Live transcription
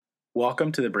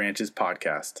Welcome to the Branches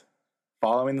podcast.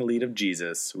 Following the lead of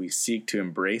Jesus, we seek to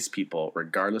embrace people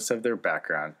regardless of their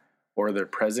background or their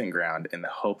present ground in the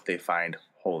hope they find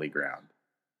holy ground.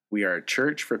 We are a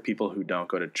church for people who don't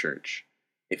go to church.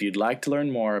 If you'd like to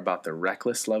learn more about the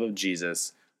reckless love of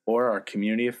Jesus or our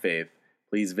community of faith,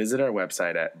 please visit our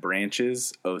website at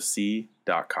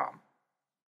branchesoc.com.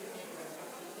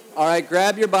 All right,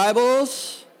 grab your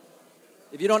Bibles.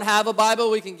 If you don't have a Bible,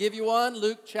 we can give you one.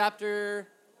 Luke chapter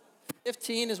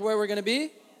 15 is where we're going to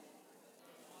be.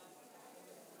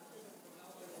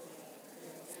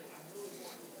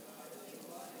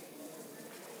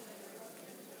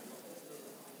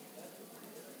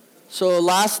 So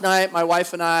last night, my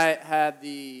wife and I had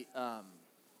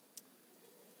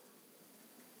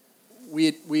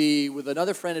we with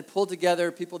another friend had pulled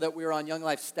together people that we were on Young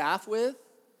Life staff with.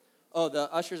 Oh,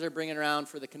 the ushers are bringing around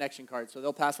for the connection cards, so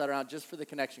they'll pass that around just for the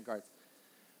connection cards.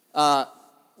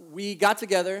 We got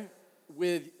together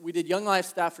we did Young Life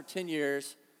staff for 10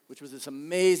 years, which was this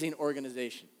amazing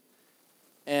organization.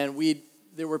 And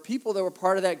there were people that were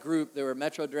part of that group, there were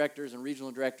metro directors and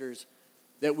regional directors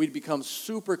that we'd become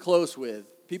super close with,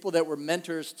 people that were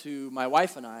mentors to my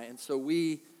wife and I, and so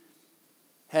we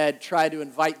had tried to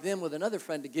invite them with another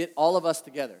friend to get all of us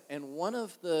together. And one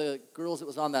of the girls that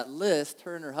was on that list,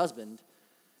 her and her husband,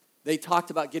 they talked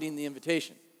about getting the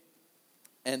invitation.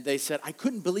 And they said, I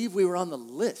couldn't believe we were on the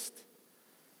list.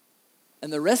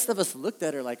 And the rest of us looked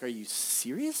at her like, are you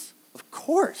serious? Of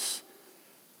course.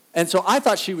 And so I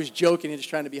thought she was joking and just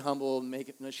trying to be humble and make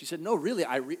it. No, she said, no, really.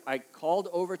 I called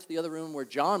over to the other room where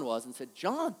John was and said,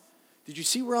 John, did you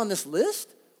see we're on this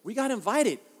list? We got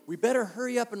invited. We better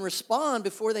hurry up and respond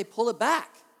before they pull it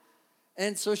back.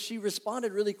 And so she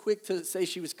responded really quick to say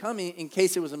she was coming in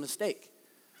case it was a mistake.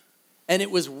 And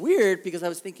it was weird because I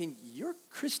was thinking, you're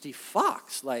Christy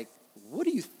Fox. Like, what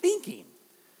are you thinking?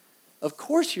 Of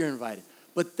course you're invited.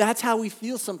 But that's how we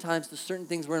feel sometimes to certain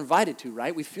things we're invited to,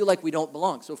 right? We feel like we don't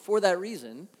belong. So for that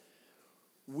reason,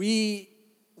 we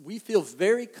feel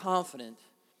very confident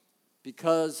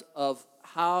because of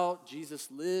how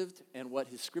Jesus lived and what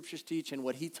his scriptures teach and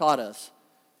what he taught us,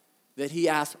 that he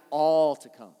asked all to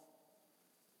come.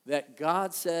 That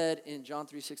God said in John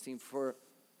 3:16,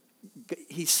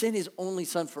 he sent his only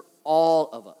son for all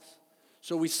of us.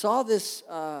 So we saw this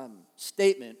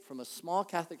statement from a small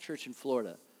Catholic church in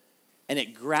Florida, and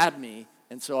it grabbed me,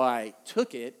 and so I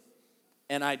took it,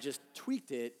 and I just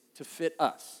tweaked it to fit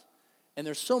us. And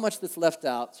there's so much that's left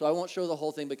out, so I won't show the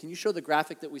whole thing, but can you show the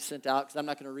graphic that we sent out? Because I'm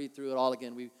not going to read through it all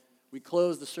again. We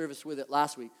closed the service with it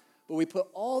last week. But we put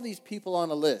all these people on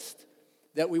a list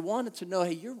that we wanted to know,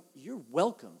 hey, you're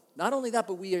welcome. Not only that,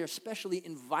 but we are especially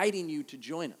inviting you to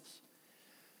join us.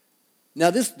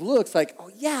 Now, this looks like, oh,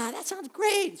 yeah, that sounds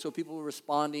great. So people were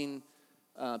responding,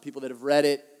 people that have read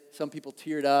it. Some people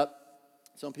teared up.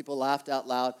 Some people laughed out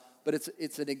loud. But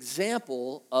it's an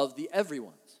example of the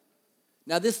everyone's.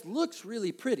 Now, this looks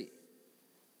really pretty.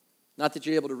 Not that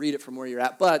you're able to read it from where you're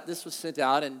at, but this was sent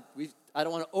out, and I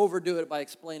don't want to overdo it by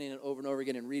explaining it over and over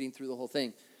again and reading through the whole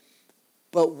thing.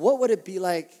 But what would it be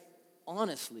like,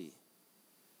 honestly,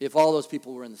 if all those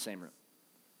people were in the same room?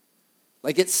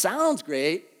 Like, it sounds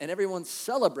great, and everyone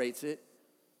celebrates it.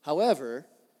 However,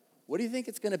 what do you think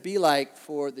it's going to be like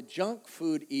for the junk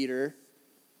food eater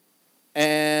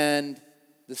and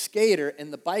the skater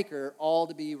and the biker all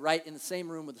to be right in the same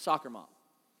room with the soccer mom?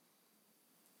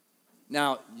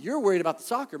 Now, you're worried about the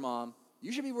soccer mom.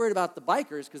 You should be worried about the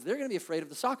bikers because they're going to be afraid of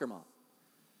the soccer mom.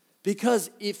 Because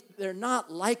if they're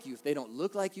not like you, if they don't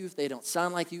look like you, if they don't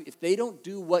sound like you, if they don't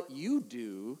do what you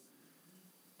do,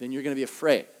 then you're going to be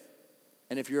afraid.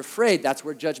 And if you're afraid, that's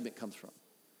where judgment comes from.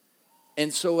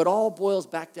 And so it all boils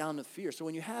back down to fear. So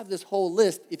when you have this whole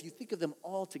list, if you think of them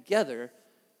all together,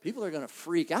 people are going to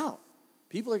freak out.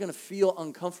 People are going to feel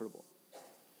uncomfortable.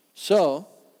 So,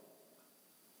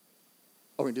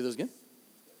 we're going to do those again?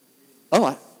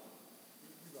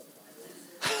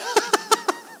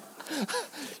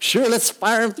 Sure, let's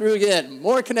fire them through again.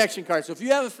 More connection cards. So if you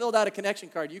haven't filled out a connection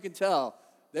card, you can tell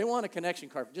they want a connection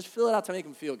card. Just fill it out to make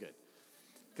them feel good.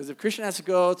 Because if Christian has to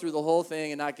go through the whole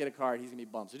thing and not get a card, he's going to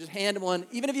be bummed. So just hand him one,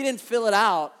 even if you didn't fill it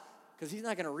out, because he's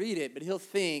not going to read it, but he'll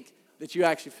think that you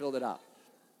actually filled it out.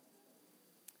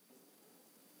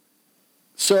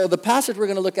 So the passage we're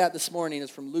going to look at this morning is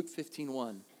from Luke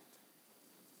 15:1.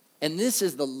 And this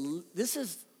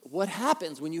is what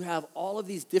happens when you have all of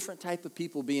these different type of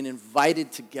people being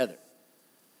invited together.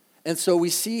 And so we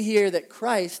see here that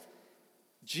Christ,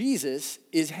 Jesus,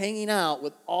 is hanging out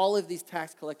with all of these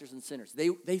tax collectors and sinners.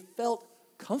 They felt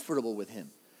comfortable with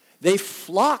him. They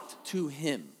flocked to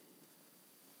him.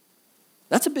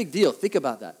 That's a big deal. Think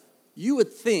about that. You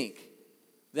would think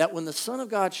that when the Son of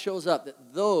God shows up,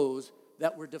 that those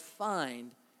that were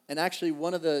defined, and actually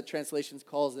one of the translations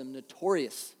calls them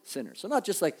notorious sinners. So not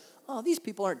just like, oh, these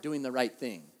people aren't doing the right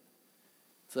thing.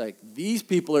 It's like, these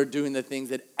people are doing the things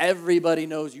that everybody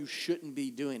knows you shouldn't be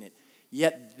doing it.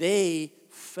 Yet they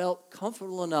felt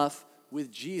comfortable enough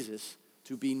with Jesus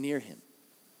to be near him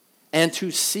and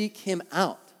to seek him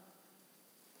out.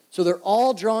 So they're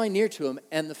all drawing near to him,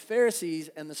 and the Pharisees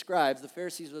and the scribes, the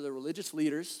Pharisees are the religious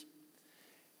leaders,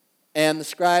 and the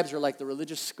scribes are like the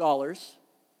religious scholars.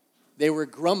 They were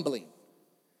grumbling,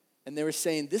 and they were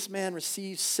saying, this man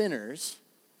receives sinners,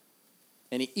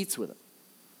 and he eats with them.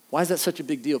 Why is that such a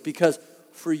big deal? Because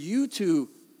for you to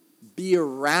be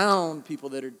around people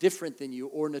that are different than you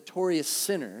or notorious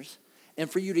sinners,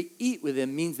 and for you to eat with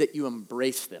them means that you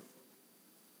embrace them.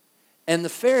 And the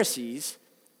Pharisees,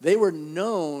 they were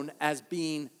known as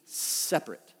being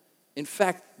separate. In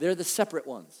fact, they're the separate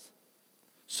ones.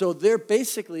 So they're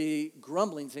basically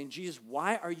grumbling, saying, Jesus,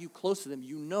 why are you close to them?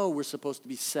 You know we're supposed to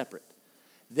be separate.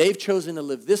 They've chosen to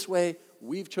live this way.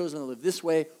 We've chosen to live this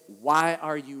way. Why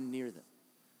are you near them?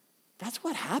 That's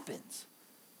what happens.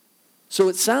 So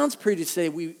it sounds pretty to say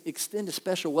we extend a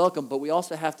special welcome, but we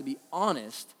also have to be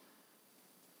honest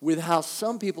with how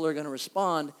some people are going to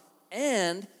respond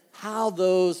and how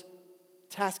those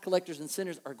tax collectors and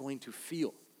sinners are going to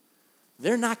feel.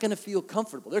 They're not going to feel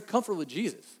comfortable. They're comfortable with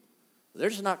Jesus. They're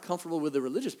just not comfortable with the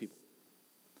religious people.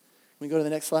 Can we go to the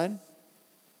next slide?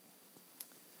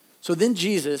 So then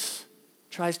Jesus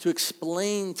tries to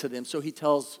explain to them, so he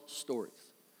tells stories,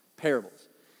 parables.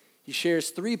 He shares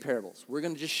 3 parables. We're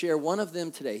going to just share one of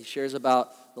them today. He shares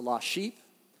about the lost sheep.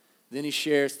 Then he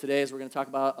shares today, as we're going to talk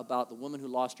about the woman who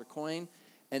lost her coin.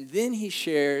 And then he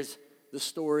shares the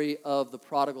story of the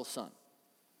prodigal son,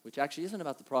 which actually isn't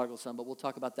about the prodigal son, but we'll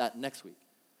talk about that next week.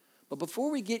 But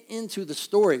before we get into the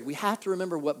story, we have to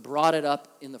remember what brought it up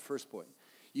in the first point.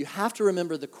 You have to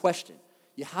remember the question.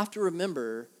 You have to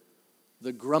remember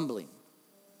the grumbling.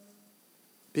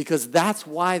 Because that's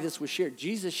why this was shared.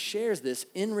 Jesus shares this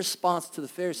in response to the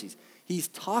Pharisees. He's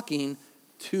talking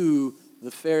to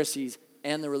the Pharisees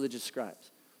and the religious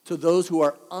scribes, to those who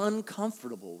are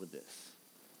uncomfortable with this.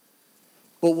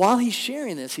 But while he's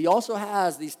sharing this, he also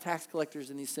has these tax collectors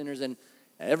and these sinners and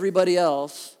everybody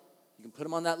else. You can put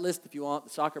them on that list if you want. The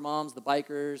soccer moms, the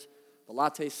bikers, the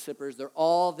latte sippers. They're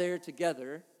all there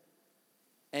together.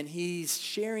 And he's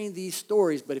sharing these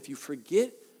stories. But if you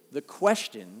forget the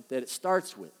question that it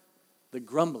starts with, the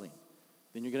grumbling,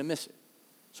 then you're going to miss it.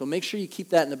 So make sure you keep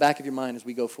that in the back of your mind as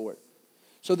we go forward.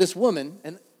 So this woman,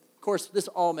 and of course this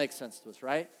all makes sense to us,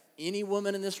 right? Any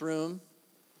woman in this room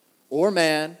or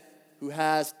man who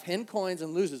has 10 coins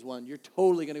and loses one, you're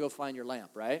totally going to go find your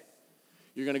lamp, right?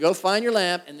 You're going to go find your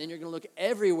lamp, and then you're going to look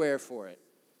everywhere for it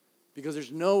because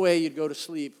there's no way you'd go to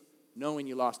sleep knowing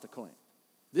you lost a coin.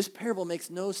 This parable makes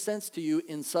no sense to you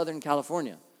in Southern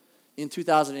California in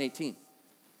 2018.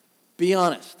 Be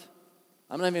honest.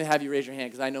 I'm not even going to have you raise your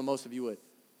hand because I know most of you would.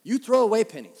 You throw away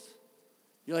pennies.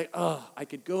 You're like, oh, I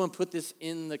could go and put this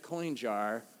in the coin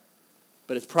jar,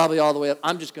 but it's probably all the way up.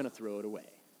 I'm just going to throw it away.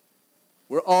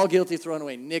 We're all guilty of throwing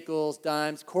away nickels,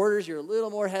 dimes, quarters you're a little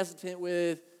more hesitant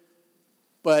with,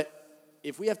 but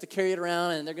if we have to carry it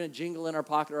around and they're going to jingle in our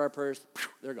pocket or our purse,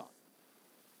 they're gone.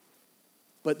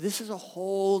 But this is a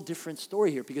whole different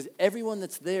story here because everyone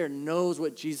that's there knows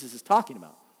what Jesus is talking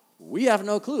about. We have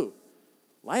no clue.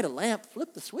 Light a lamp,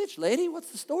 flip the switch, lady.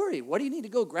 What's the story? What do you need to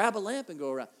go grab a lamp and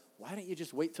go around? Why don't you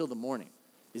just wait till the morning?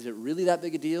 Is it really that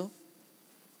big a deal?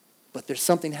 But there's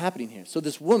something happening here. So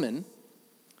this woman,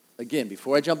 again,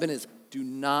 before I jump in, is do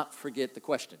not forget the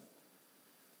question.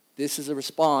 This is a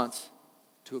response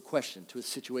to a question, to a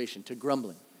situation, to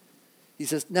grumbling. He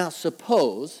says, now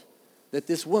suppose that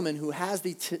this woman who has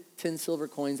the 10 silver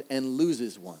coins and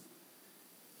loses one.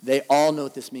 They all know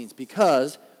what this means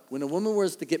because when a woman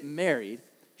was to get married,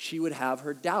 she would have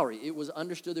her dowry. It was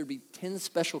understood there would be 10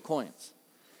 special coins.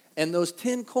 And those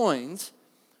 10 coins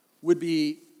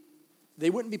they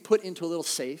wouldn't be put into a little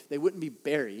safe. They wouldn't be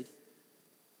buried.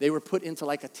 They were put into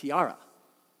like a tiara.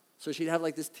 So she'd have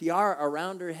like this tiara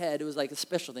around her head. It was like a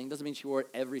special thing. Doesn't mean she wore it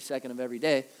every second of every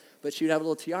day, but she would have a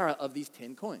little tiara of these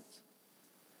 10 coins.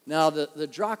 Now, the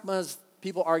drachmas,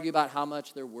 people argue about how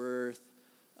much they're worth,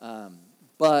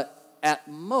 but at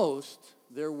most,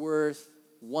 they're worth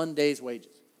 1 day's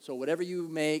wages. So whatever you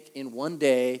make in 1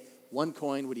 day, 1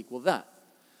 coin would equal that.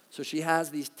 So she has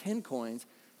these 10 coins,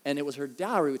 and it was her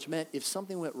dowry, which meant if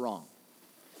something went wrong,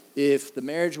 if the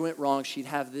marriage went wrong, she'd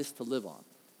have this to live on.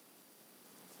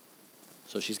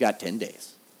 So she's got 10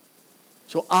 days.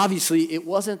 So obviously, it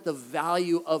wasn't the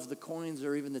value of the coins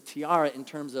or even the tiara in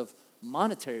terms of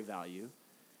monetary value.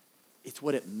 It's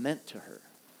what it meant to her,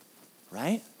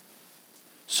 right?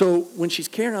 So when she's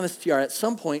carrying on this tiara, at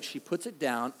some point she puts it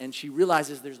down and she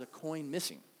realizes there's a coin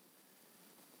missing.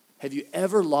 Have you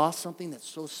ever lost something that's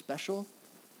so special?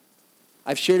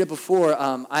 I've shared it before.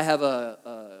 I have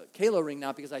a Kalo ring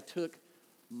now because I took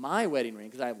my wedding ring,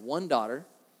 because I have one daughter,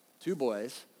 2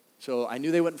 boys. So I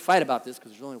knew they wouldn't fight about this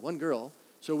because there's only one girl.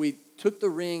 So we took the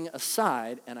ring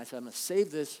aside, and I said, I'm going to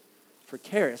save this for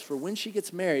Karis. For when she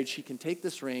gets married, she can take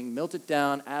this ring, melt it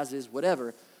down as is,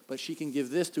 whatever, but she can give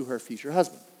this to her future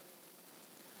husband.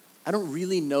 I don't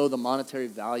really know the monetary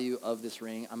value of this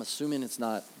ring. I'm assuming it's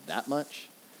not that much.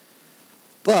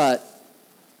 But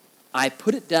I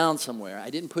put it down somewhere. I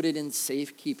didn't put it in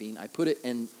safekeeping. I put it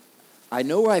in, I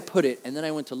know where I put it, and then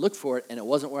I went to look for it, and it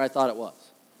wasn't where I thought it was.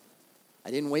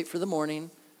 I didn't wait for the morning.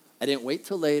 I didn't wait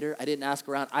till later. I didn't ask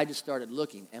around. I just started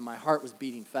looking, and my heart was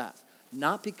beating fast.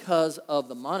 Not because of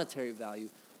the monetary value,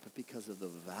 but because of the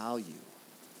value.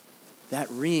 That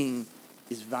ring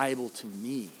is valuable to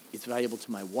me. It's valuable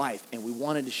to my wife, and we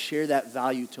wanted to share that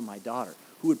value to my daughter,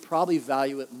 who would probably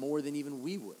value it more than even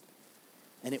we would.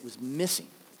 And it was missing.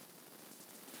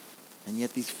 And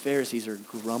yet these Pharisees are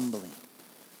grumbling.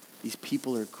 These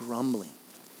people are grumbling.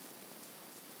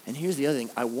 And here's the other thing.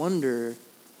 I wonder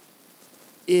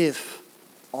if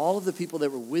all of the people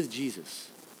that were with Jesus,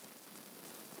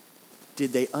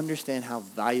 did they understand how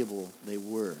valuable they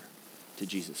were to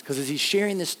Jesus? Because as he's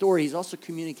sharing this story, he's also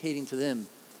communicating to them,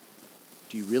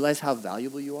 do you realize how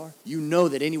valuable you are? You know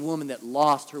that any woman that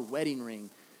lost her wedding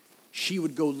ring, she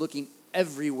would go looking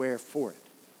everywhere for it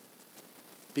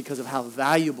because of how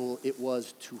valuable it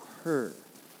was to her.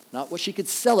 Not what she could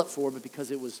sell it for, but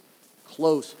because it was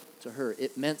close to her.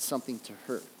 It meant something to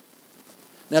her.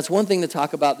 Now, it's one thing to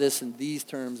talk about this in these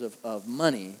terms of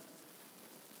money,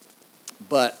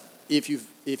 but if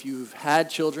you've had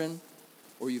children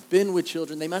or you've been with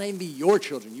children, they might not even be your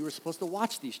children. You were supposed to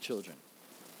watch these children,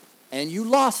 and you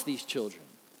lost these children.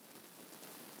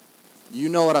 You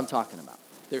know what I'm talking about.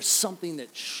 There's something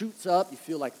that shoots up. You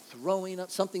feel like throwing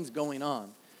up. Something's going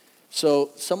on.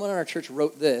 So someone in our church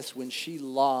wrote this when she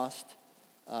lost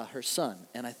her son,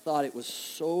 and I thought it was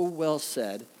so well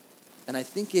said, and I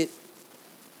think it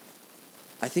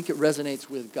resonates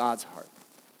with God's heart.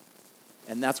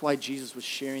 And that's why Jesus was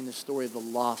sharing the story of the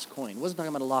lost coin. He wasn't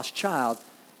talking about a lost child.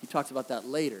 He talks about that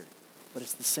later. But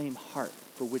it's the same heart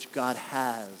for which God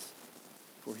has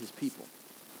for his people.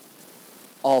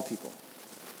 All people.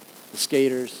 The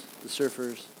skaters, the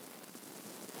surfers,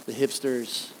 the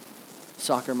hipsters,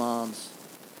 soccer moms,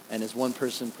 and as one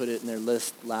person put it in their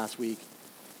list last week,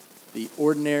 the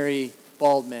ordinary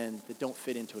bald men that don't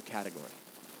fit into a category.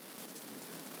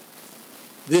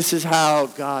 This is how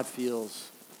God feels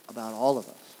about all of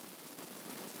us.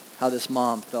 How this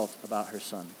mom felt about her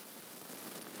son.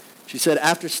 She said,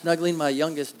 after snuggling my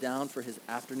youngest down for his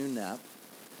afternoon nap,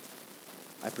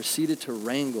 I proceeded to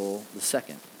wrangle the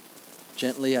second.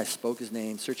 Gently, I spoke his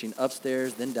name, searching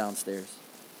upstairs, then downstairs.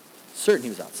 Certain he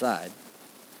was outside,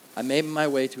 I made my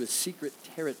way to his secret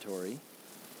territory,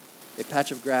 a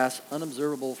patch of grass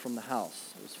unobservable from the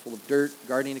house. It was full of dirt,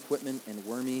 gardening equipment, and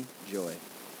wormy joy.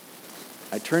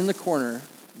 I turned the corner,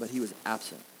 but he was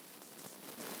absent.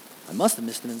 I must have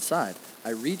missed him inside.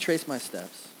 I retraced my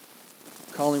steps,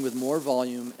 calling with more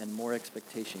volume and more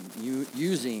expectation,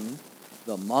 using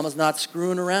the mama's not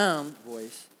screwing around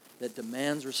voice that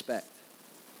demands respect.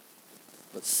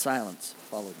 But silence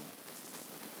followed me.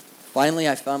 Finally,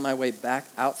 I found my way back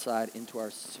outside into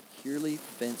our securely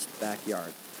fenced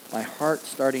backyard, my heart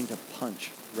starting to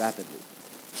punch rapidly,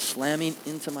 slamming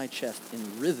into my chest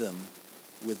in rhythm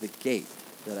with the gate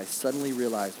that I suddenly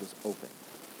realized was open,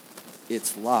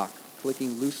 its lock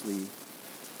clicking loosely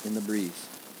in the breeze.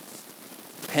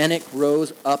 Panic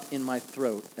rose up in my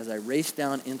throat as I raced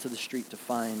down into the street to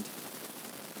find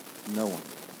no one.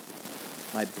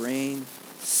 My brain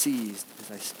seized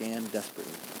as I scanned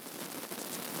desperately.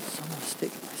 Someone's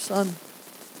taken my son.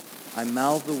 I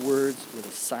mouthed the words with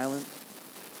a silent,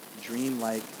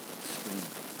 dreamlike scream.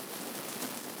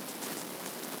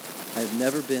 I have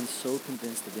never been so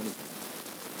convinced of anything.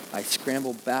 I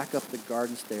scrambled back up the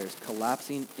garden stairs,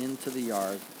 collapsing into the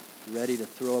yard, ready to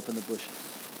throw up in the bushes.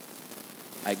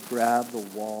 I grabbed the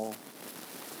wall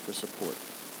for support,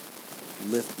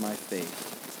 lift my face,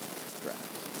 grasp.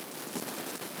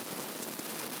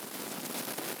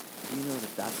 Do you know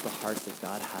that that's the heart that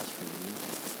God has for you,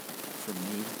 for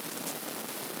me,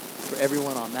 for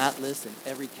everyone on that list and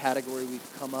every category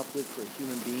we've come up with for a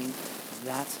human being?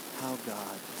 That's how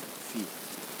God feels.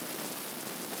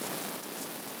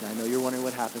 Now, I know you're wondering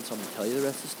what happened, so I'm going to tell you the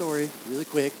rest of the story really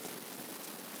quick.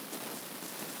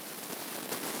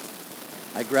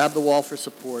 I grab the wall for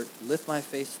support, lift my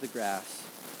face to the grass,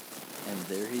 and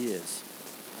there he is,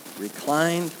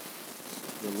 reclined,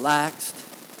 relaxed,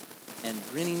 and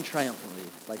grinning triumphantly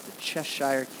like the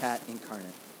Cheshire cat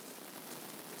incarnate.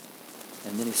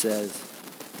 And then he says,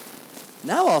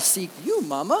 "Now I'll seek you,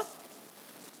 Mama."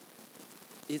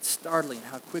 It's startling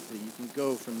how quickly you can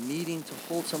go from needing to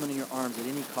hold someone in your arms at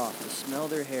any cost, to smell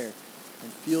their hair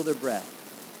and feel their breath,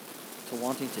 to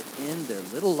wanting to end their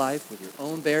little life with your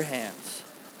own bare hands.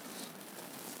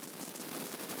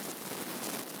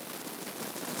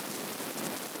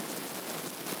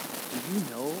 Do you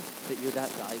know that you're that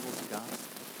valuable to God?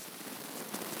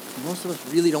 Most of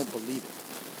us really don't believe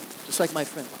it. Just like my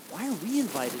friend, why are we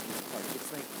invited to this party?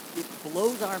 It's like, it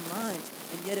blows our mind,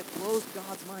 and yet it blows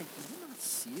God's mind. Do you not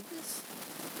see this?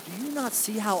 Do you not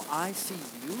see how I see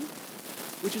you?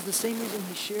 Which is the same reason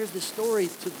he shares this story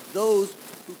to those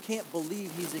who can't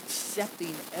believe he's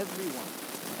accepting everyone.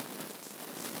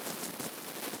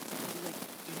 He's like,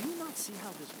 do you not see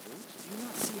how this works? Do you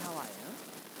not see how I am?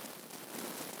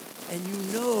 And you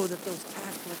know that those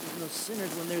tax collectors and those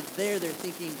sinners, when they're there, they're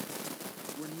thinking,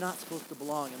 we're not supposed to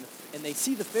belong. And they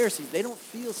see the Pharisees. They don't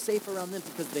feel safe around them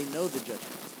because they know the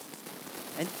judgment.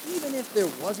 And even if there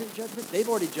wasn't judgment, they've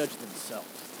already judged themselves.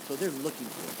 So they're looking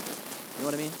for it. You know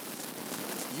what I mean?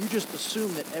 You just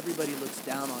assume that everybody looks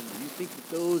down on you. You think that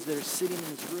those that are sitting in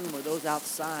this room or those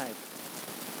outside,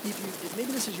 if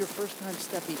maybe this is your first time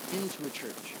stepping into a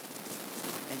church,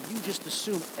 and you just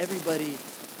assume everybody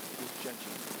is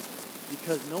judging you.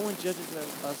 Because no one judges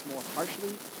us more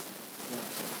harshly than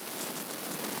ourselves.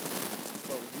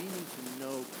 But we need to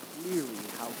know clearly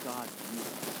how God views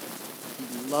us. He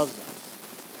loves us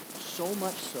so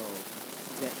much so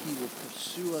that he will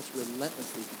pursue us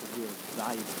relentlessly because we are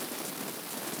valuable.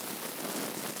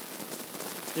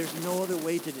 There's no other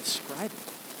way to describe it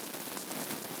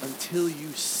until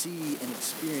you see and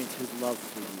experience his love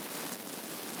for you.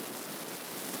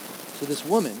 So this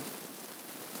woman,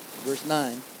 verse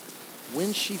 9,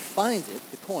 when she finds it,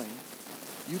 the coin,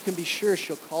 you can be sure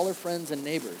she'll call her friends and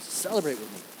neighbors. Celebrate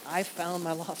with me. I found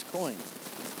my lost coin.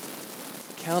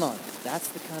 Count on it. That's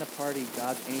the kind of party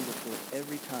God's angels for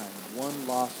every time one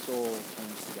lost soul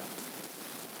turns to God.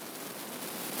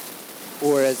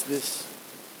 Or as this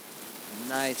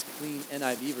nice, clean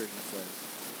NIV version says,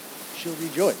 she'll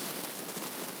rejoice.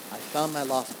 I found my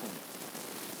lost coin.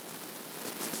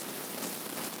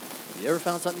 Have you ever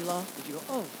found something you lost? Did you go,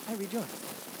 oh, I rejoice?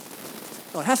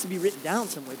 No, it has to be written down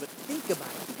some way, but think about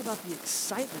it. Think about the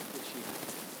excitement that she has.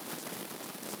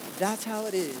 That's how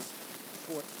it is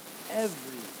for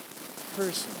every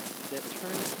person that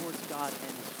turns towards God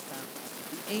and is found.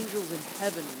 The angels in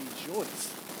heaven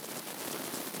rejoice.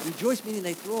 Rejoice meaning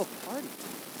they throw a party.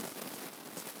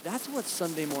 That's what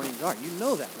Sunday mornings are. You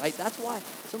know that, right? That's why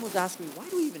someone was asking me, why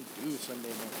do we even do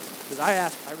Sunday mornings? Because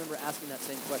I remember asking that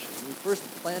same question. When we first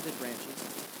planted Branches,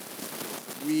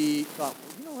 we thought,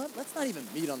 well, you know what? Let's not even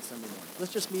meet on Sunday morning.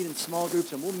 Let's just meet in small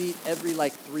groups, and we'll meet every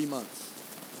 3 months.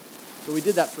 So we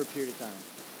did that for a period of time.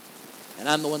 And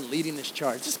I'm the one leading this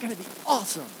charge. It's just going to be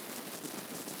awesome.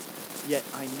 Yet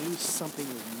I knew something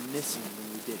was missing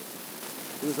when we did it.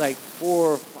 It was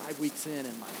 4 or 5 weeks in,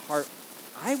 and my heart,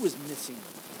 I was missing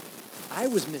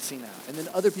out. And then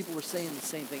other people were saying the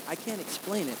same thing. I can't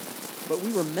explain it, but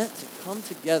we were meant to come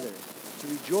together to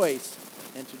rejoice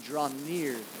and to draw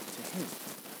near to him.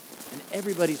 And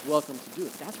everybody's welcome to do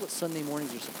it. That's what Sunday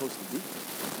mornings are supposed to be.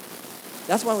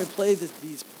 That's why we play this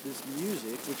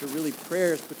music, which are really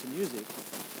prayers put to music.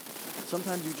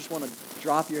 Sometimes you just want to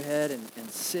drop your head and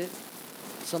sit.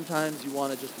 Sometimes you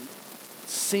want to just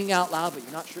sing out loud, but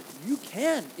you're not sure. You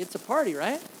can. It's a party,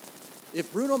 right?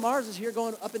 If Bruno Mars is here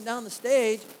going up and down the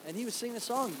stage and he was singing a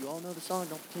song, you all know the song.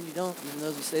 Don't pretend you don't, even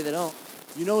those who say they don't.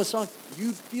 You know a song.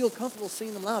 You'd feel comfortable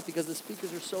singing them loud because the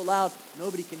speakers are so loud,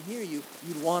 nobody can hear you.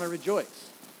 You'd want to rejoice.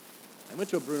 I went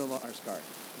to a Bruno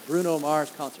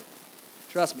Mars concert.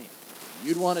 Trust me,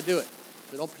 you'd want to do it.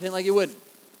 So don't pretend like you wouldn't.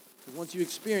 Because once you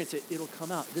experience it, it'll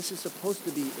come out. This is supposed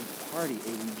to be a party,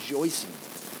 a rejoicing,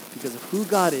 because of who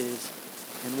God is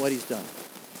and what he's done.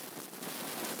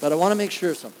 But I want to make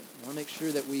sure of something. I want to make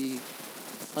sure that we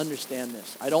understand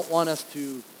this. I don't want us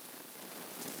to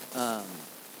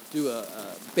do a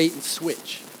bait and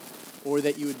switch, or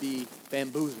that you would be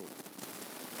bamboozled.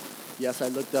 Yes, I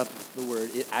looked up the word.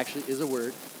 It actually is a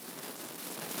word.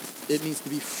 It means to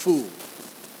be fooled.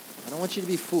 I don't want you to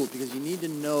be fooled, because you need to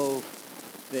know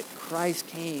that Christ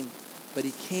came, but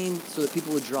he came so that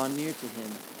people would draw near to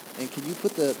him. And can you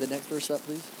put the next verse up,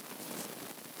 please?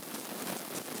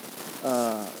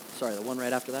 The one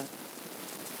right after that.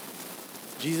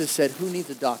 Jesus said, who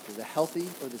needs a doctor, the healthy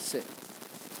or the sick?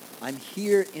 I'm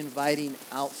here inviting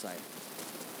outsiders,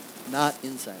 not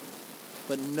insiders.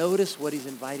 But notice what he's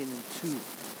inviting them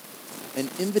to. An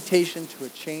invitation to a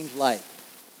changed life,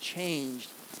 changed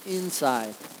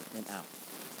inside and out.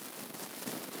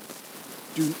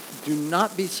 Do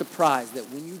not be surprised that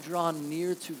when you draw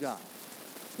near to God,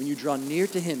 when you draw near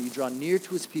to him, you draw near to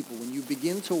his people, when you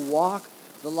begin to walk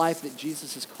the life that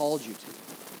Jesus has called you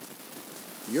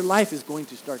to, your life is going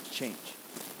to start to change.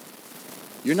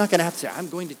 You're not going to have to say, I'm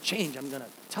going to change, I'm going to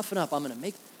toughen up, I'm going to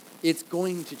make... It's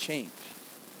going to change.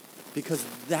 Because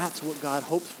that's what God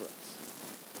hopes for us.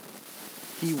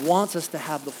 He wants us to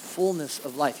have the fullness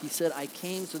of life. He said, I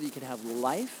came so that you can have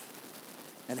life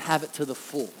and have it to the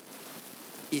full.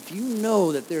 If you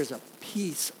know that there's a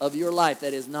piece of your life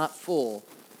that is not full,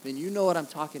 then you know what I'm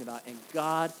talking about. And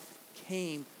God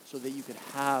came so that you could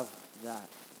have that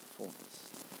fullness.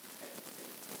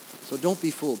 So don't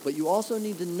be fooled. But you also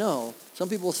need to know, some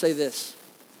people will say this,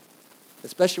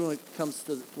 especially when it comes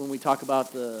to when we talk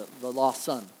about the lost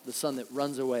son, the son that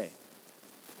runs away.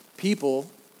 People,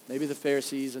 maybe the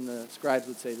Pharisees and the scribes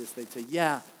would say this, they'd say,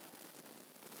 yeah,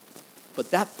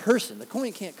 but that person, the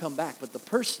coin can't come back, but the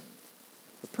person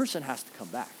has to come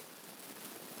back.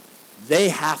 They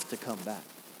have to come back.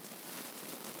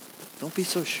 Don't be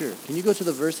so sure. Can you go to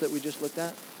the verse that we just looked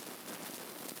at?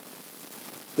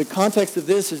 The context of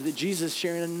this is that Jesus is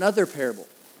sharing another parable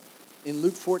in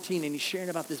Luke 14, and he's sharing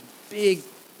about this big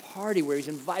party where he's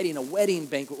inviting a wedding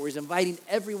banquet, where he's inviting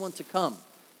everyone to come.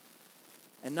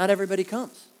 And not everybody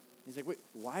comes. He's like, wait,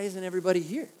 why isn't everybody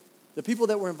here? The people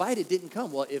that were invited didn't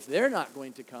come. Well, if they're not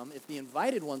going to come, if the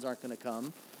invited ones aren't going to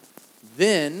come,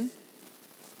 then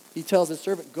he tells his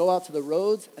servant, go out to the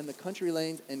roads and the country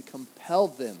lanes and compel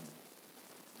them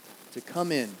to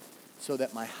come in so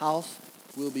that my house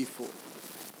will be full.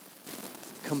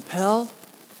 Compel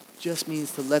just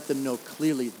means to let them know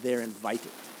clearly they're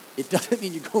invited. It doesn't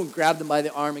mean you go and grab them by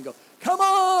the arm and go, come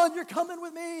on, you're coming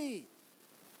with me.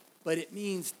 But it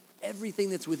means everything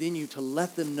that's within you to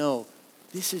let them know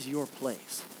this is your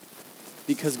place.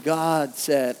 Because God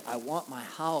said, I want my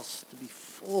house to be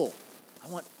full. I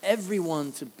want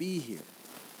everyone to be here.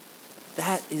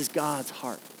 That is God's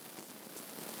heart.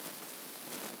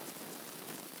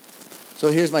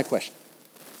 So here's my question.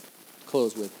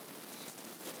 Close with.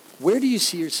 Where do you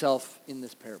see yourself in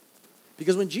this parable?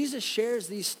 Because when Jesus shares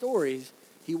these stories,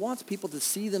 he wants people to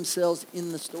see themselves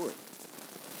in the story.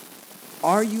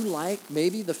 Are you like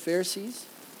maybe the Pharisees,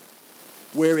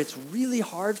 where it's really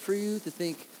hard for you to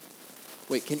think,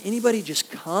 wait, can anybody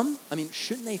just come? I mean,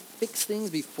 shouldn't they fix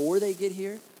things before they get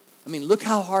here? I mean, look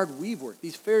how hard we've worked.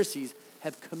 These Pharisees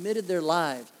have committed their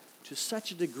lives to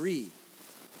such a degree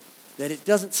that it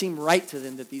doesn't seem right to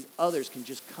them that these others can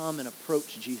just come and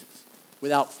approach Jesus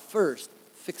without first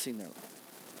fixing their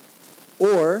life.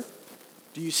 Or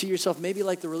do you see yourself maybe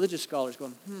like the religious scholars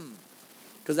going,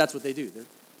 because that's what they do.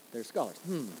 They're scholars.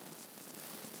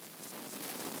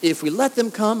 If we let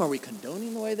them come, are we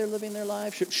condoning the way they're living their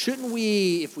life? Shouldn't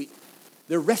we,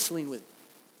 they're wrestling with it.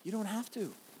 You don't have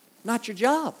to. Not your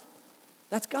job.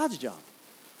 That's God's job.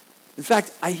 In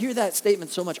fact, I hear that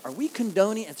statement so much. Are we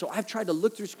condoning? And so I've tried to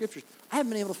look through scriptures. I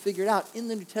haven't been able to figure it out in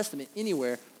the New Testament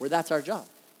anywhere where that's our job.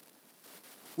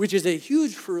 Which is a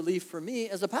huge relief for me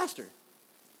as a pastor.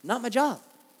 Not my job.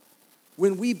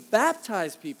 When we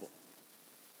baptize people,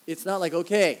 it's not like,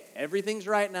 okay, everything's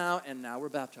right now, and now we're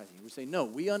baptizing you. We say, no,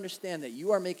 we understand that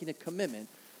you are making a commitment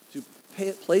to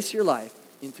place your life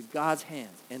into God's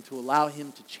hands and to allow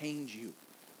him to change you.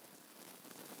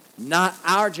 Not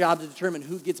our job to determine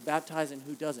who gets baptized and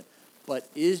who doesn't. But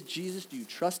is Jesus, do you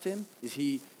trust him?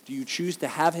 Do you choose to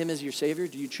have him as your Savior?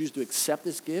 Do you choose to accept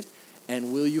this gift?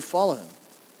 And will you follow him?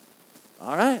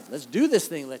 All right, let's do this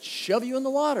thing. Let's shove you in the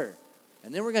water.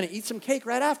 And then we're going to eat some cake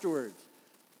right afterwards.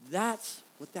 That's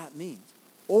what that means.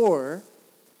 Or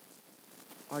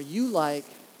are you like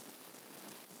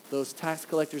those tax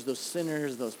collectors, those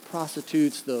sinners, those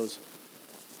prostitutes, those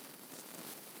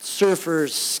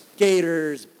surfers,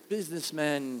 skaters,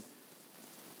 businessmen,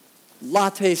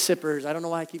 latte sippers? I don't know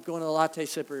why I keep going to the latte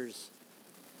sippers.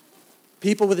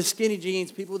 People with the skinny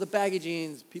jeans, people with the baggy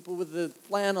jeans, people with the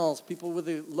flannels, people with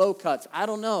the low cuts. I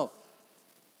don't know.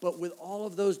 But with all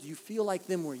of those, do you feel like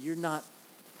them where you're not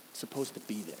supposed to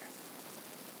be there?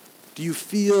 Do you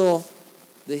feel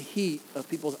the heat of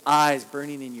people's eyes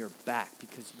burning in your back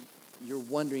because you're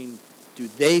wondering, do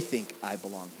they think I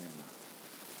belong here or not?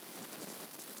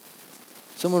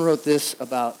 Someone wrote this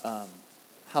about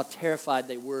how terrified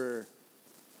they were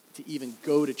to even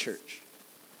go to church.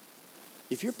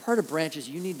 If you're part of Branches,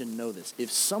 you need to know this.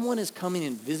 If someone is coming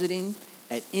and visiting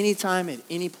at any time, at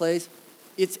any place,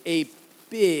 it's a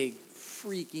big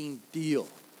freaking deal.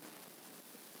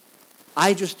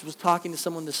 I just was talking to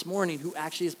someone this morning who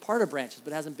actually is part of Branches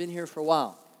but hasn't been here for a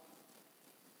while.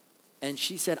 And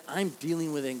she said, I'm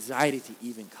dealing with anxiety to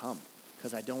even come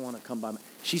because I don't want to come by.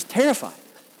 She's terrified.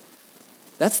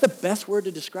 That's the best word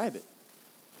to describe it.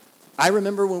 I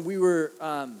remember when we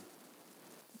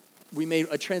made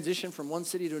a transition from one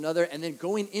city to another, and then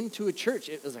going into a church,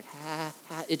 it was like,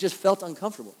 it just felt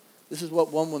uncomfortable. This is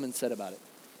what one woman said about it.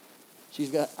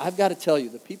 I've got to tell you,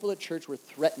 the people at church were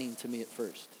threatening to me at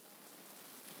first.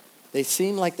 They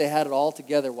seemed like they had it all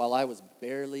together while I was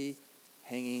barely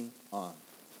hanging on.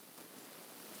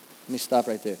 Let me stop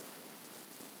right there.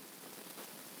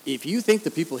 If you think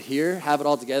the people here have it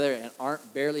all together and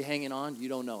aren't barely hanging on, you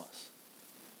don't know us.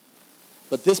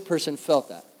 But this person felt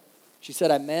that. She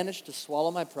said, I managed to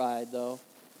swallow my pride, though,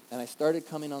 and I started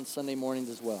coming on Sunday mornings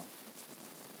as well.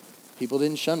 People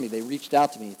didn't shun me. They reached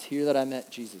out to me. It's here that I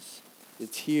met Jesus.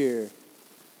 It's here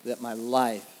that my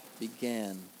life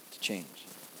began to change.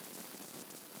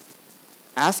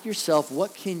 Ask yourself,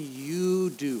 what can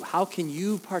you do? How can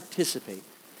you participate?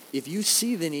 If you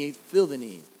see the need, fill the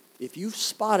need. If you've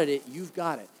spotted it, you've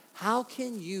got it. How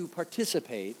can you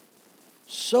participate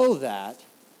so that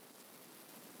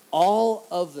all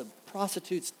of the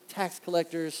prostitutes, tax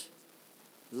collectors,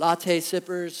 latte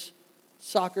sippers,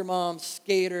 soccer moms,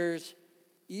 skaters,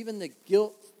 even the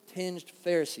guilt-tinged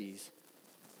Pharisees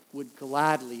would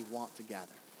gladly want to gather?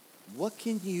 What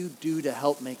can you do to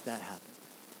help make that happen?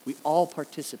 We all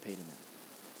participate in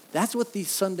that. That's what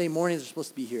these Sunday mornings are supposed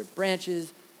to be here at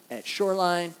Branches, at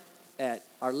Shoreline, at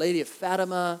Our Lady of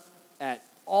Fatima, at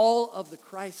all of the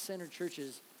Christ-centered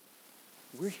churches.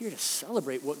 We're here to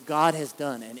celebrate what God has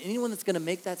done. And anyone that's going to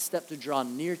make that step to draw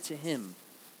near to him,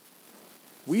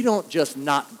 we don't just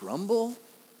not grumble.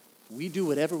 We do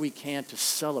whatever we can to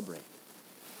celebrate.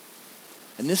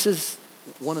 And this is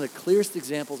one of the clearest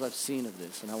examples I've seen of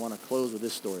this, and I want to close with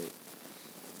this story.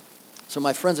 So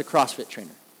my friend's a CrossFit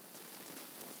trainer.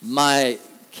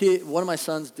 One of my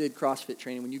sons did CrossFit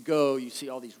training. When you go, you see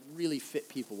all these really fit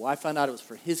people. Well, I found out it was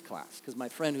for his class because my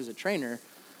friend who's a trainer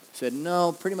said,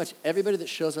 no, pretty much everybody that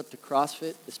shows up to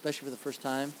CrossFit, especially for the first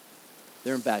time,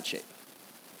 they're in bad shape.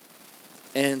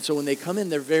 And so when they come in,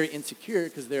 they're very insecure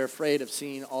because they're afraid of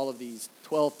seeing all of these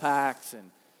 12-packs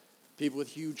and people with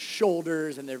huge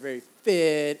shoulders, and they're very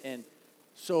fit. And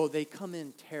so they come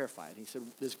in terrified. He said,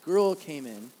 this girl came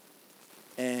in,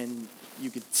 and you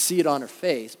could see it on her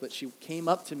face, but she came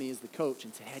up to me as the coach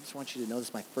and said, hey, I just want you to know this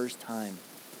is my first time.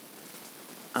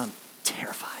 I'm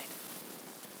terrified.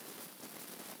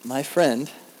 My friend,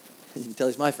 you can tell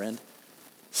he's my friend,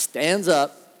 stands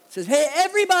up, says, hey,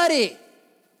 everybody,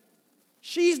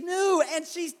 she's new and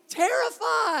she's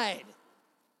terrified.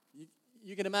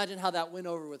 You can imagine how that went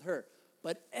over with her.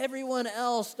 But everyone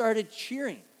else started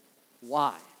cheering.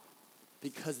 Why?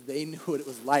 Because they knew what it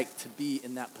was like to be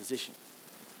in that position.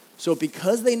 So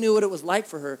because they knew what it was like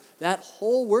for her, that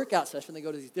whole workout session, they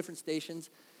go to these different stations.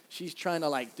 She's trying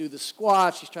to do the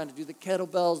squats. She's trying to do the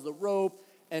kettlebells, the rope,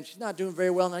 and she's not doing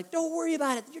very well. And they're like, don't worry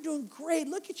about it. You're doing great.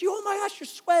 Look at you. Oh my gosh, you're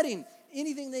sweating.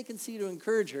 Anything they can see to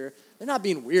encourage her. They're not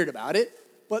being weird about it,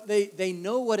 but they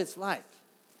know what it's like.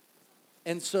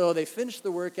 And so they finish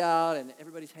the workout, and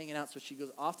everybody's hanging out. So she goes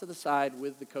off to the side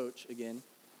with the coach again.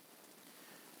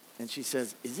 And she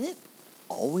says, is it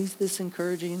always this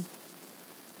encouraging?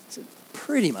 I said,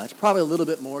 pretty much. Probably a little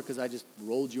bit more because I just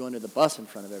rolled you under the bus in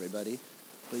front of everybody.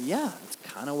 But yeah, it's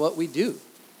kind of what we do.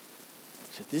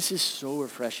 She said, this is so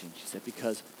refreshing. She said,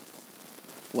 because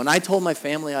when I told my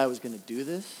family I was going to do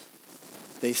this,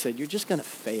 they said, you're just going to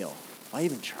fail. Why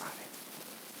even try?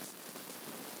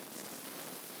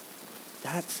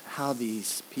 That's how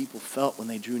these people felt when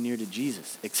they drew near to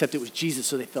Jesus, except it was Jesus,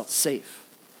 so they felt safe.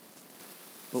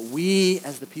 But we,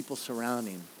 as the people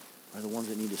surrounding, are the ones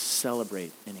that need to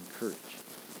celebrate and encourage.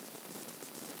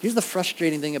 Here's the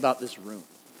frustrating thing about this room.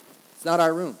 It's not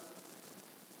our room.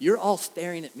 You're all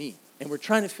staring at me, and we're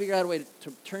trying to figure out a way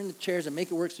to turn the chairs and make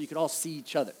it work so you can all see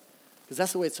each other, because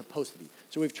that's the way it's supposed to be.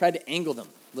 So we've tried to angle them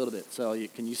a little bit. So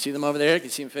can you see them over there? Can you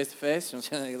see them face to face? You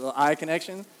know, a little eye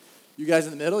connection. You guys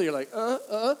in the middle, you're like,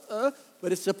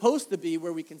 But it's supposed to be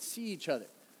where we can see each other.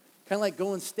 Kind of like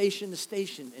going station to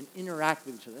station and interact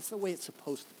with each other. That's the way it's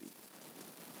supposed to be.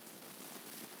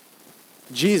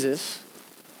 Jesus,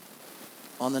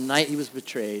 on the night he was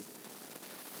betrayed,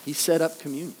 he set up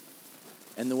communion.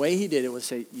 And the way he did it was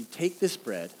say, you take this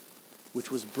bread,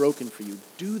 which was broken for you.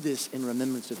 Do this in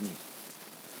remembrance of me.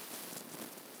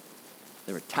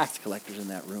 There were tax collectors in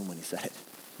that room when he said it.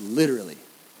 Literally.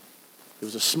 It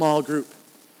was a small group.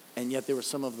 And yet there were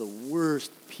some of the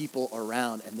worst people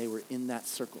around, and they were in that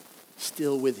circle,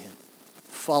 still with him,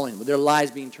 following him, with their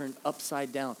lives being turned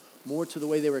upside down. more to the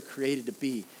way they were created to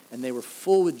be. And they were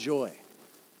full with joy,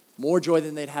 more joy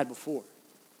than they'd had before.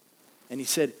 And he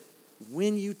said,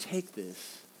 when you take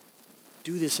this,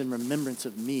 do this in remembrance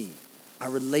of me, our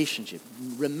relationship.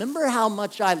 Remember how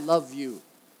much I love you.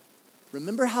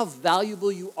 Remember how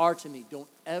valuable you are to me. Don't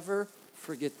ever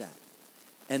forget that.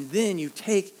 And then you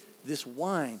take this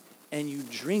wine and you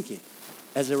drink it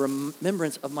as a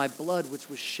remembrance of my blood which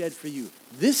was shed for you.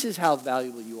 This is how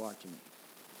valuable you are to me.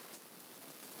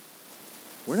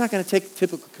 We're not going to take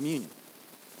typical communion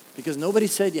because nobody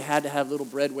said you had to have little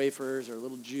bread wafers or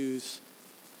little juice.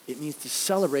 It means to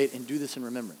celebrate and do this in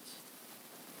remembrance.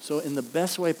 So in the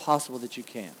best way possible that you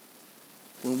can,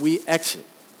 when we exit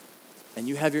and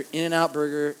you have your In-N-Out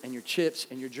burger and your chips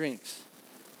and your drinks,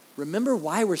 remember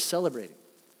why we're celebrating.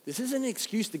 This isn't an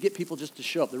excuse to get people just to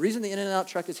show up. The reason the In-N-Out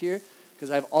truck is here, because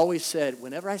I've always said,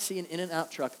 whenever I see an In-N-Out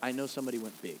truck, I know somebody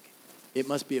went big. It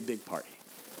must be a big party.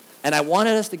 And I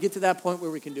wanted us to get to that point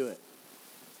where we can do it.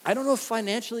 I don't know if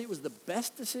financially it was the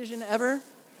best decision ever,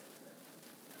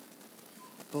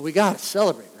 but we got to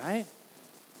celebrate, right?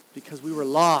 Because we were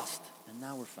lost, and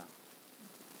now we're found.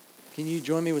 Can you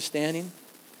join me with standing?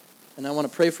 And I want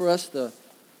to pray for us. The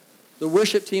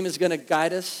worship team is going to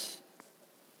guide us.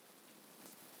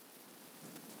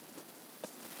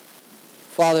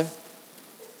 Father,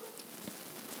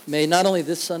 may not only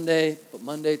this Sunday, but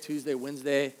Monday, Tuesday,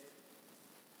 Wednesday,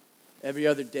 every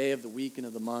other day of the week and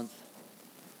of the month,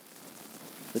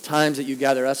 the times that you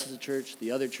gather us as a church,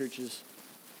 the other churches,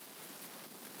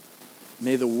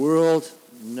 may the world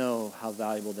know how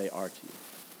valuable they are to you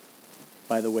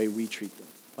by the way we treat them,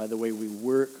 by the way we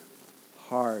work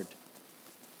hard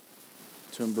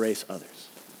to embrace others.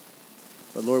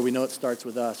 But Lord, we know it starts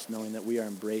with us knowing that we are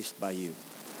embraced by you.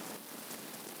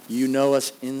 You know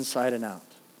us inside and out.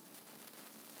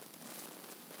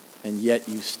 And yet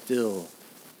you still,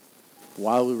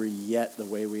 while we were yet the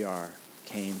way we are,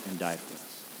 came and died for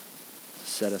us to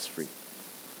set us free.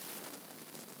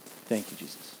 Thank you,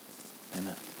 Jesus.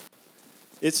 Amen.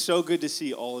 It's so good to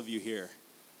see all of you here.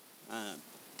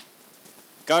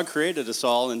 God created us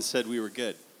all and said we were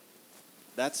good.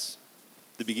 That's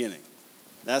the beginning.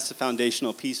 That's the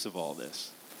foundational piece of all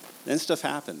this. Then stuff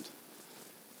happened.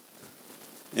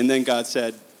 And then God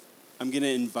said, I'm going to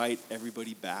invite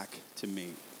everybody back to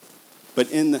me.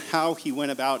 But in how he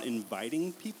went about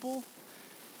inviting people,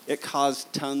 it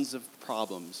caused tons of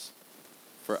problems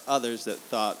for others that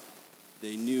thought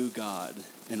they knew God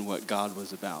and what God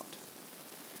was about.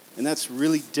 And that's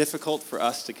really difficult for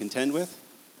us to contend with.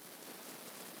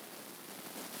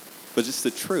 But it's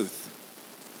the truth.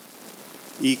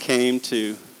 He came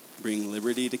to bring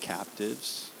liberty to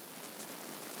captives,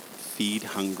 feed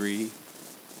hungry,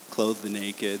 clothe the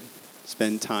naked,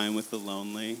 spend time with the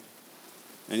lonely.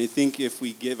 And I think if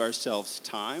we give ourselves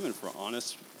time and if we're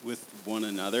honest with one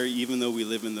another, even though we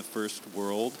live in the first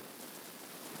world,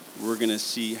 we're going to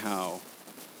see how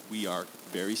we are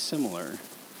very similar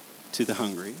to the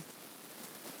hungry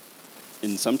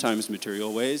in sometimes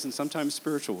material ways and sometimes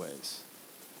spiritual ways.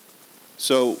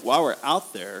 So while we're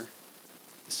out there,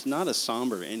 it's not a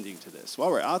somber ending to this. While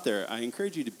we're out there, I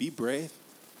encourage you to be brave.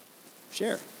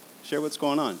 Share what's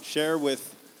going on. Share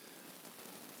with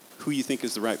who you think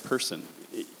is the right person.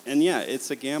 And yeah,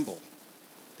 it's a gamble.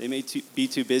 They may be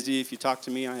too busy. If you talk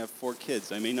to me, I have 4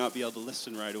 kids. I may not be able to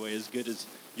listen right away as good as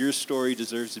your story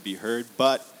deserves to be heard,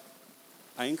 but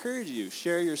I encourage you,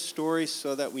 share your story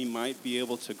so that we might be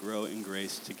able to grow in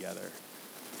grace together.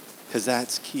 Because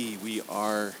that's key. We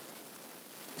are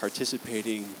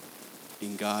participating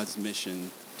in God's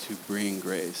mission to bring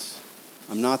grace.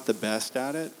 I'm not the best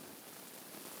at it,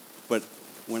 but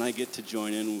when I get to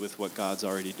join in with what God's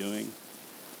already doing,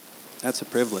 that's a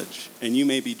privilege. And you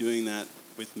may be doing that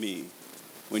with me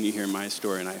when you hear my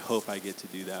story, and I hope I get to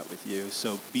do that with you.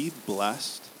 So be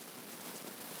blessed.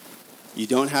 You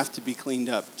don't have to be cleaned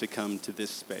up to come to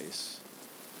this space.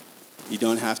 You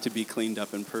don't have to be cleaned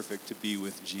up and perfect to be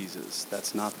with Jesus.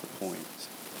 That's not the point.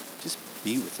 Just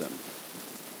be with him.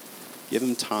 Give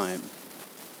him time.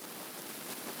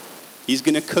 He's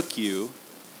going to cook you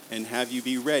and have you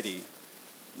be ready,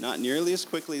 not nearly as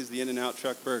quickly as the In-N-Out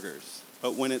truck burgers,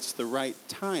 but when it's the right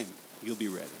time, you'll be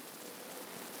ready.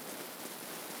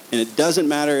 And it doesn't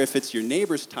matter if it's your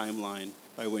neighbor's timeline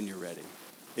by when you're ready.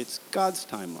 It's God's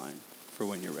timeline for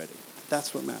when you're ready.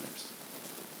 That's what matters.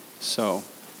 So,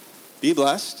 be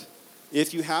blessed.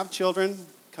 If you have children,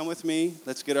 come with me.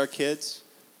 Let's get our kids.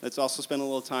 Let's also spend a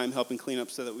little time helping clean up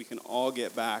so that we can all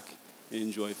get back and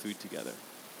enjoy food together.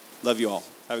 Love you all.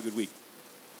 Have a good week.